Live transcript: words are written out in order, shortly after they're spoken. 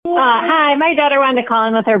Hi, my daughter wanted to call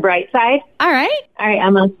in with her bright side. All right. All right,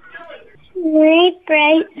 Emma. My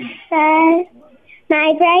bright side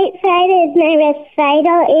is my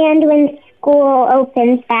recital and when school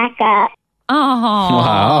opens back up. Oh,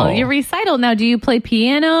 Wow. Your recital. Now, do you play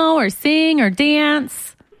piano or sing or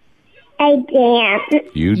dance? I dance.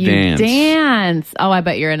 You dance. Dance. Oh, I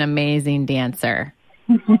bet you're an amazing dancer.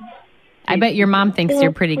 I bet your mom thinks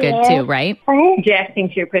you're pretty good too, right? What? Jack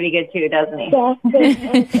thinks you're pretty good too, doesn't he?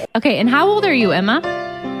 Yes, Okay, and how old are you, Emma?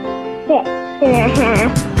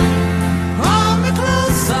 6.5.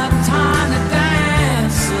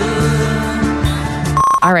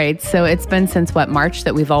 All right, so it's been since March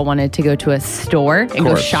that we've all wanted to go to a store and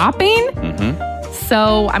go shopping? Mm-hmm.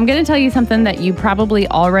 So I'm going to tell you something that you probably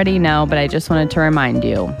already know, but I just wanted to remind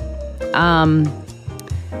you. I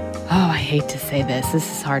hate to say this. This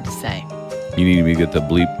is hard to say. You need me to get the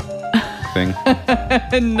bleep thing?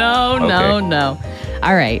 No.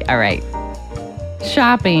 All right.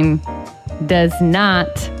 Shopping does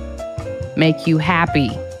not make you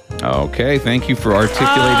happy. Okay, thank you for articulating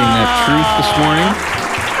that truth this morning.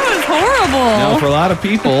 That was horrible. Now, for a lot of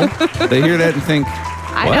people, they hear that and think,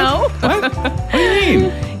 I what? know. What do you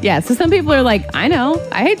mean? Yeah, so some people are like, I know,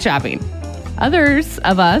 I hate shopping. Others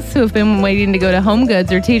of us who have been waiting to go to Home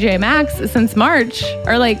Goods or TJ Maxx since March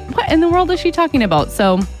are like, what in the world is she talking about?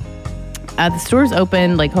 So the stores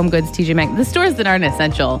opened, like Home Goods, TJ Maxx, the stores that aren't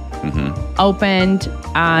essential, opened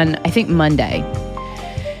on, I think, Monday.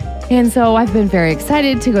 And so I've been very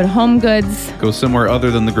excited to go to Home Goods. Go somewhere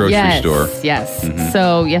other than the grocery store. Yes.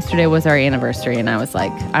 So yesterday was our anniversary, and I was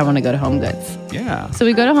like, I want to go to Home Goods. Yeah. So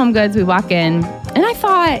we go to Home Goods, we walk in, and I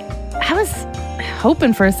thought, I was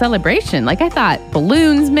hoping for a celebration. Like I thought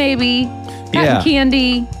balloons maybe, cotton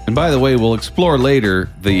candy. And by the way, we'll explore later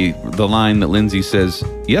the line that Lindsay says,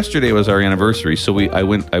 yesterday was our anniversary, so I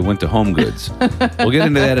went to Home Goods. We'll get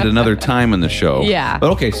into that at another time in the show. Yeah. But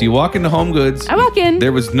okay, so you walk into Home Goods. I walk in.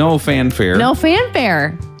 There was no fanfare. No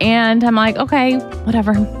fanfare. And I'm like, okay,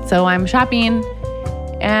 whatever. So I'm shopping,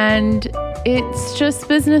 and it's just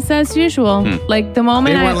business as usual. Like the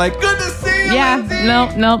moment They weren't like, good to see you, Lindsay.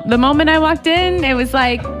 No. The moment I walked in, it was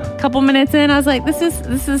like a couple minutes in, I was like, this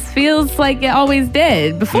is feels like it always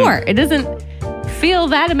did before. It doesn't feel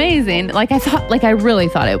that amazing. Like I really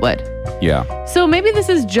thought it would. Yeah. So maybe this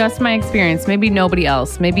is just my experience. Maybe nobody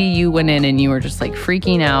else. Maybe you went in and you were just like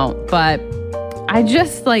freaking out. But I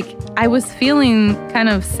was feeling kind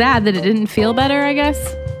of sad that it didn't feel better, I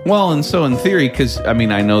guess. Well, and so in theory, because I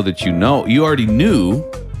know that you already knew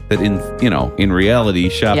that in reality,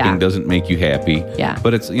 shopping doesn't make you happy. Yeah.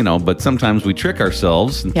 But it's, but sometimes we trick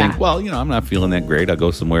ourselves and think, well, I'm not feeling that great. I'll go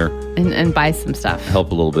somewhere and buy some stuff.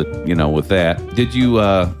 Help a little bit, with that. Did you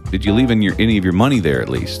leave any of your money there at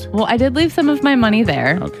least? Well, I did leave some of my money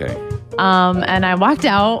there. Okay. And I walked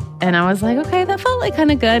out and I was like, okay, that felt like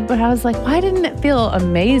kind of good. But I was like, why didn't it feel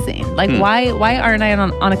amazing? Like, why aren't I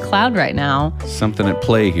on a cloud right now? Something at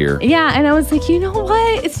play here. Yeah. And I was like, you know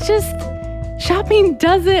what? It's just shopping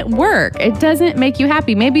doesn't work. It doesn't make you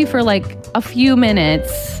happy. Maybe for like a few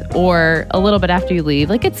minutes or a little bit after you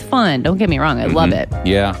leave. Like, it's fun. Don't get me wrong. I love it.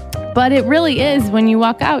 Yeah. But it really is when you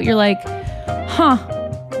walk out, you're like,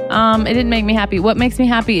 it didn't make me happy. What makes me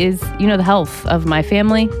happy is, the health of my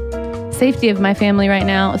family. Safety of my family right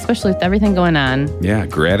now, especially with everything going on. Yeah,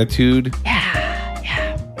 gratitude.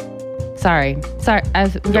 Yeah. Sorry.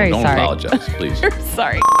 I'm very don't sorry. Don't apologize, please.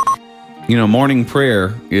 Sorry. Morning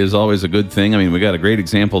prayer is always a good thing. We got a great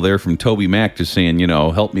example there from Toby Mack just saying,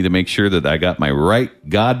 help me to make sure that I got my right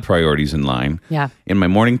God priorities in line. Yeah. In my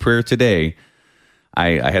morning prayer today,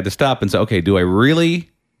 I had to stop and say, okay, do I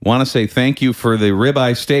really want to say thank you for the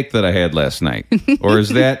ribeye steak that I had last night? Or is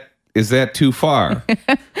that too far?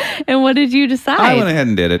 And what did you decide? I went ahead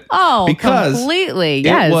and did it. Oh, because completely.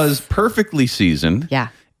 Yes. It was perfectly seasoned. Yeah.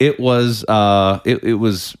 It was it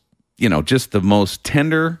was, just the most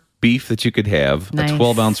tender beef that you could have, nice. A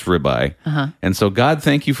 12-ounce ribeye. And so, God,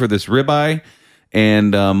 thank you for this ribeye.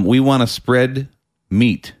 And we want to spread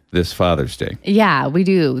meat this Father's Day. Yeah, we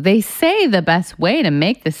do. They say the best way to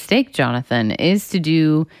make the steak, Jonathan, is to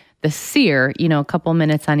do the sear, a couple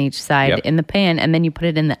minutes on each side in the pan, and then you put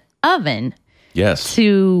it in the oven. Yes.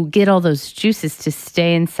 To get all those juices to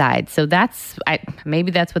stay inside. So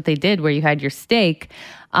maybe that's what they did where you had your steak.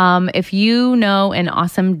 If you know an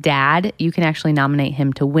awesome dad, you can actually nominate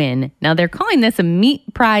him to win. Now, they're calling this a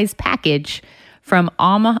meat prize package from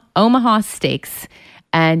Omaha Steaks.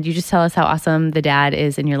 And you just tell us how awesome the dad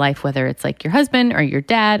is in your life, whether it's like your husband or your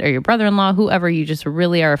dad or your brother-in-law, whoever you just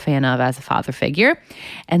really are a fan of as a father figure.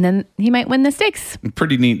 And then he might win the steaks.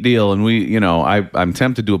 Pretty neat deal. And I'm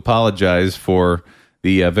tempted to apologize for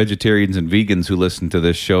the vegetarians and vegans who listen to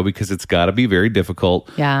this show, because it's got to be very difficult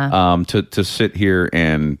to sit here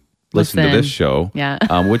and listen to this show,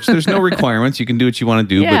 which there's no requirements. You can do what you want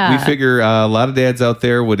to do, but we figure a lot of dads out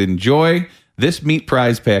there would enjoy this meat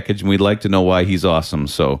prize package, and we'd like to know why he's awesome.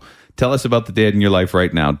 So tell us about the dad in your life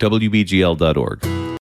right now, WBGL.org.